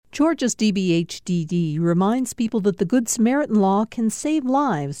Georgia's DBHDD reminds people that the Good Samaritan law can save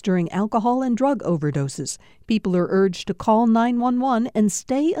lives during alcohol and drug overdoses. People are urged to call 911 and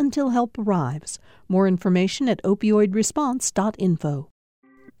stay until help arrives. More information at opioidresponse.info.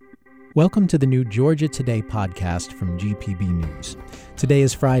 Welcome to the new Georgia Today podcast from GPB News. Today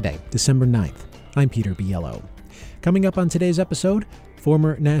is Friday, December 9th. I'm Peter Biello. Coming up on today's episode,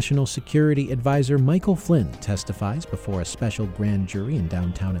 former National Security Advisor Michael Flynn testifies before a special grand jury in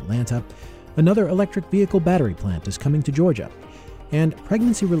downtown Atlanta. Another electric vehicle battery plant is coming to Georgia. And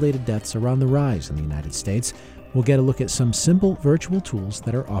pregnancy-related deaths are on the rise in the United States. We'll get a look at some simple virtual tools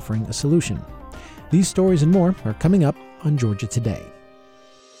that are offering a solution. These stories and more are coming up on Georgia Today.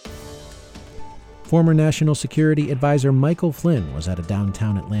 Former National Security Advisor Michael Flynn was at a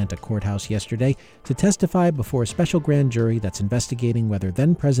downtown Atlanta courthouse yesterday to testify before a special grand jury that's investigating whether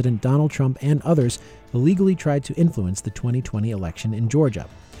then-President Donald Trump and others illegally tried to influence the 2020 election in Georgia.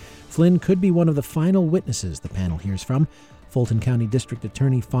 Flynn could be one of the final witnesses the panel hears from. Fulton County District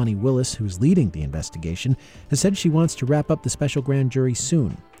Attorney Fani Willis, who's leading the investigation, has said she wants to wrap up the special grand jury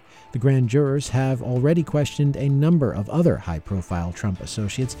soon. The grand jurors have already questioned a number of other high-profile Trump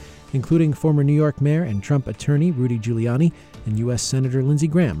associates, including former New York Mayor and Trump attorney Rudy Giuliani and U.S. Senator Lindsey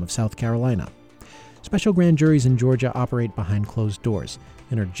Graham of South Carolina. Special grand juries in Georgia operate behind closed doors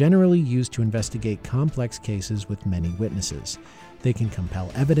and are generally used to investigate complex cases with many witnesses. They can compel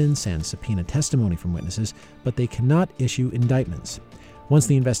evidence and subpoena testimony from witnesses, but they cannot issue indictments. Once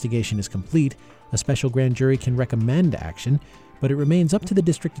the investigation is complete, a special grand jury can recommend action, but it remains up to the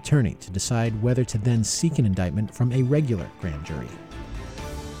district attorney to decide whether to then seek an indictment from a regular grand jury.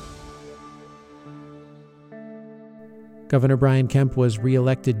 Governor Brian Kemp was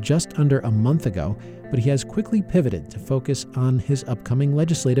re-elected just under a month ago, but he has quickly pivoted to focus on his upcoming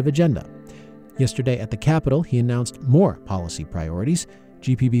legislative agenda. Yesterday at the Capitol, he announced more policy priorities.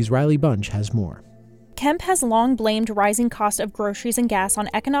 GPB's Riley Bunch has more. Kemp has long blamed rising cost of groceries and gas on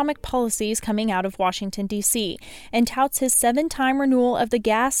economic policies coming out of Washington, D.C., and touts his 7-time renewal of the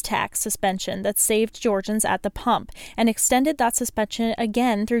gas tax suspension that saved Georgians at the pump and extended that suspension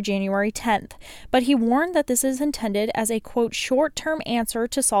again through January 10th. But he warned that this is intended as a, quote, short-term answer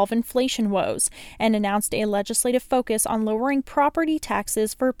to solve inflation woes, and announced a legislative focus on lowering property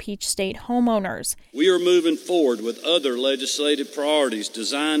taxes for Peach State homeowners. We are moving forward with other legislative priorities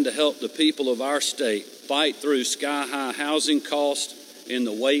designed to help the people of our state fight through sky-high housing costs and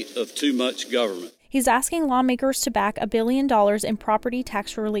the weight of too much government. He's asking lawmakers to back $1 billion in property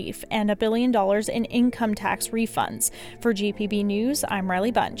tax relief and $1 billion in income tax refunds. For GPB News, I'm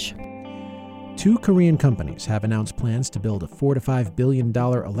Riley Bunch. 2 Korean companies have announced plans to build a $4 to $5 billion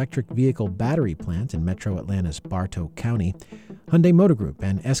electric vehicle battery plant in metro Atlanta's Bartow County. Hyundai Motor Group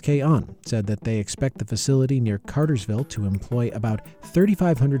and SK On said that they expect the facility near Cartersville to employ about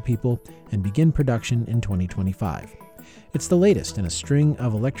 3,500 people and begin production in 2025. It's the latest in a string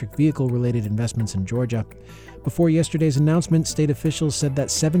of electric vehicle-related investments in Georgia. Before yesterday's announcement, state officials said that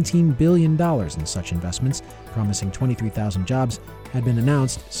 $17 billion in such investments, promising 23,000 jobs, had been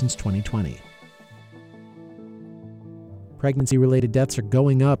announced since 2020. Pregnancy-related deaths are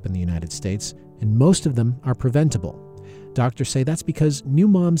going up in the United States, and most of them are preventable. Doctors say that's because new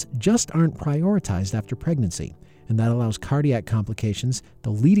moms just aren't prioritized after pregnancy, and that allows cardiac complications, the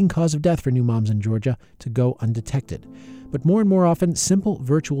leading cause of death for new moms in Georgia, to go undetected. But more and more often, simple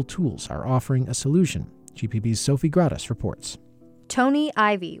virtual tools are offering a solution. GPB's Sophie Gratis reports. Tony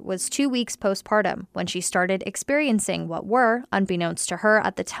Ivy was 2 weeks postpartum when she started experiencing what were, unbeknownst to her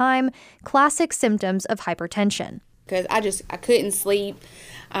at the time, classic symptoms of hypertension. Because I couldn't sleep.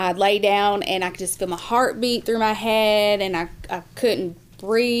 I'd lay down and I could just feel my heartbeat through my head and I couldn't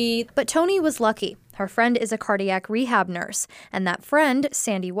breathe. But Tony was lucky. Her friend is a cardiac rehab nurse, and that friend,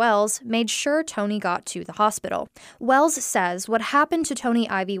 Sandy Wells, made sure Tony got to the hospital. Wells says what happened to Tony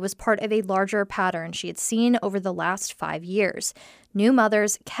Ivy was part of a larger pattern she had seen over the last 5 years. New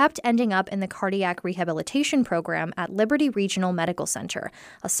mothers kept ending up in the cardiac rehabilitation program at Liberty Regional Medical Center,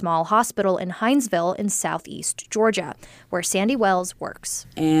 a small hospital in Hinesville in southeast Georgia, where Sandy Wells works.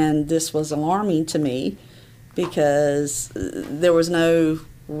 And this was alarming to me because there was no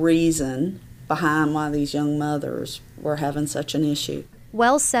reason behind why these young mothers were having such an issue.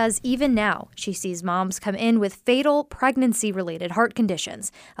 Wells says even now she sees moms come in with fatal pregnancy-related heart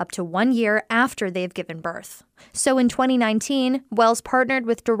conditions up to 1 year after they've given birth. So in 2019, Wells partnered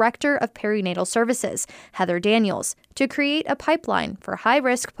with Director of Perinatal Services, Heather Daniels, to create a pipeline for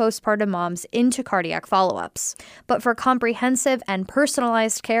high-risk postpartum moms into cardiac follow-ups. But for comprehensive and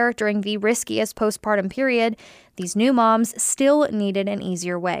personalized care during the riskiest postpartum period, these new moms still needed an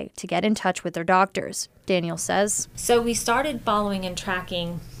easier way to get in touch with their doctors, Daniels says. So we started following and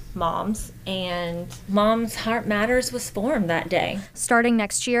tracking moms, and Mom's Heart Matters was formed that day. Starting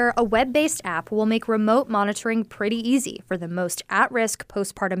next year, a web-based app will make remote monitoring pretty easy for the most at-risk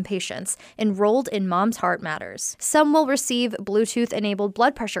postpartum patients enrolled in Mom's Heart Matters. Some will receive Bluetooth-enabled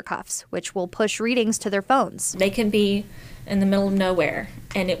blood pressure cuffs, which will push readings to their phones. They can be in the middle of nowhere,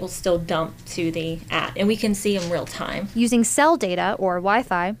 and it will still dump to the app, and we can see in real time. Using cell data or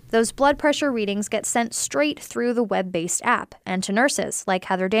Wi-Fi, those blood pressure readings get sent straight through the web-based app and to nurses like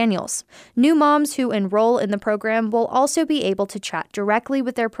Heather Daniels. New moms who enroll in the program will also be able to chat directly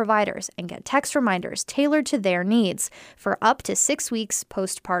with their providers and get text reminders tailored to their needs for up to 6 weeks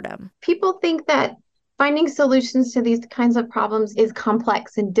postpartum. People think that finding solutions to these kinds of problems is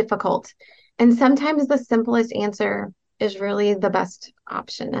complex and difficult, and sometimes the simplest answer is really the best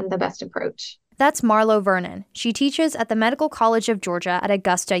option and the best approach. That's Marlo Vernon. She teaches at the Medical College of Georgia at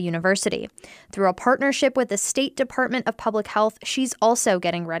Augusta University. Through a partnership with the State Department of Public Health, she's also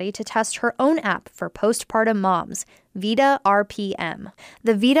getting ready to test her own app for postpartum moms, Vita RPM.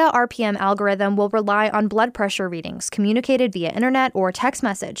 The Vita RPM algorithm will rely on blood pressure readings communicated via internet or text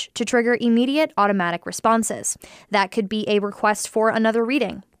message to trigger immediate automatic responses. That could be a request for another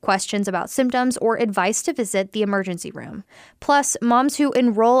reading, questions about symptoms, or advice to visit the emergency room. Plus, moms who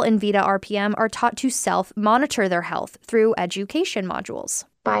enroll in Vita RPM are taught to self-monitor their health through education modules.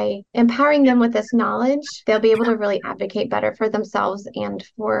 By empowering them with this knowledge, they'll be able to really advocate better for themselves and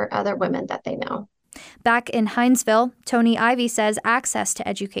for other women that they know. Back in Hinesville, Tony Ivy says access to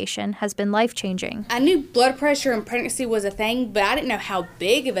education has been life-changing. I knew blood pressure and pregnancy was a thing, but I didn't know how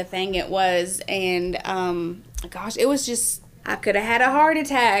big of a thing it was. And it was just, I could have had a heart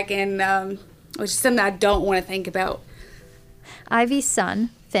attack, and it was just something I don't want to think about. Ivy's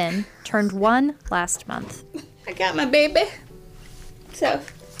son, Flynn, turned 1 last month. I got my baby. So,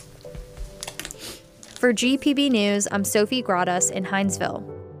 for GPB News, I'm Sophie Gradas in Hinesville.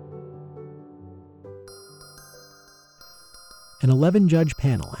 An 11-judge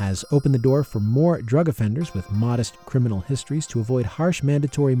panel has opened the door for more drug offenders with modest criminal histories to avoid harsh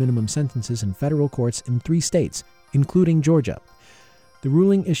mandatory minimum sentences in federal courts in 3 states, including Georgia. The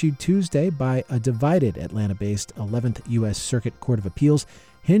ruling issued Tuesday by a divided Atlanta-based 11th U.S. Circuit Court of Appeals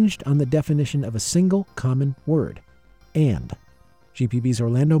hinged on the definition of a single common word, and. GPB's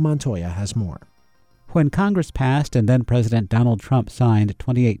Orlando Montoya has more. When Congress passed and then President Donald Trump signed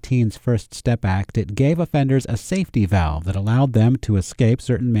 2018's First Step Act, it gave offenders a safety valve that allowed them to escape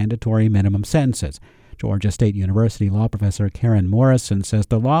certain mandatory minimum sentences. Georgia State University law professor Karen Morrison says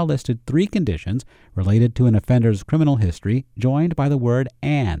the law listed 3 conditions related to an offender's criminal history, joined by the word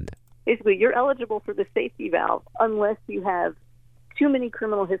 "and." Basically, you're eligible for the safety valve unless you have too many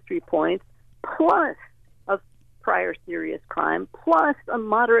criminal history points, plus a prior serious crime, plus a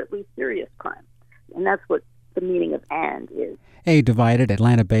moderately serious crime. And that's what the meaning of "and" is. A divided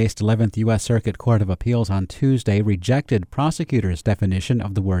Atlanta-based 11th U.S. Circuit Court of Appeals on Tuesday rejected prosecutors' definition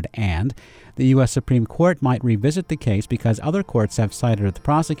of the word "and." The U.S. Supreme Court might revisit the case because other courts have sided with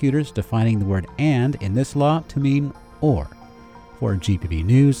prosecutors defining the word "and" in this law to mean "or." For GPB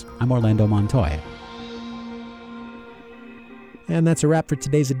News, I'm Orlando Montoya. And that's a wrap for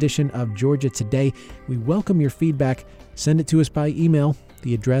today's edition of Georgia Today. We welcome your feedback. Send it to us by email.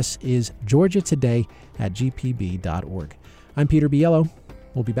 The address is georgiatoday@gpb.org. I'm Peter Biello.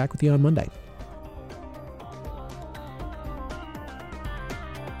 We'll be back with you on Monday.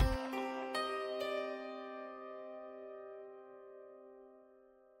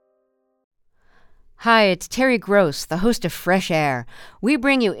 Hi, it's Terry Gross, the host of Fresh Air. We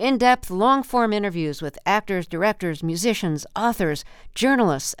bring you in-depth, long-form interviews with actors, directors, musicians, authors,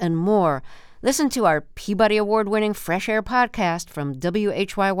 journalists, and more. Listen to our Peabody Award-winning Fresh Air podcast from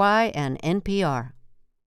WHYY and NPR.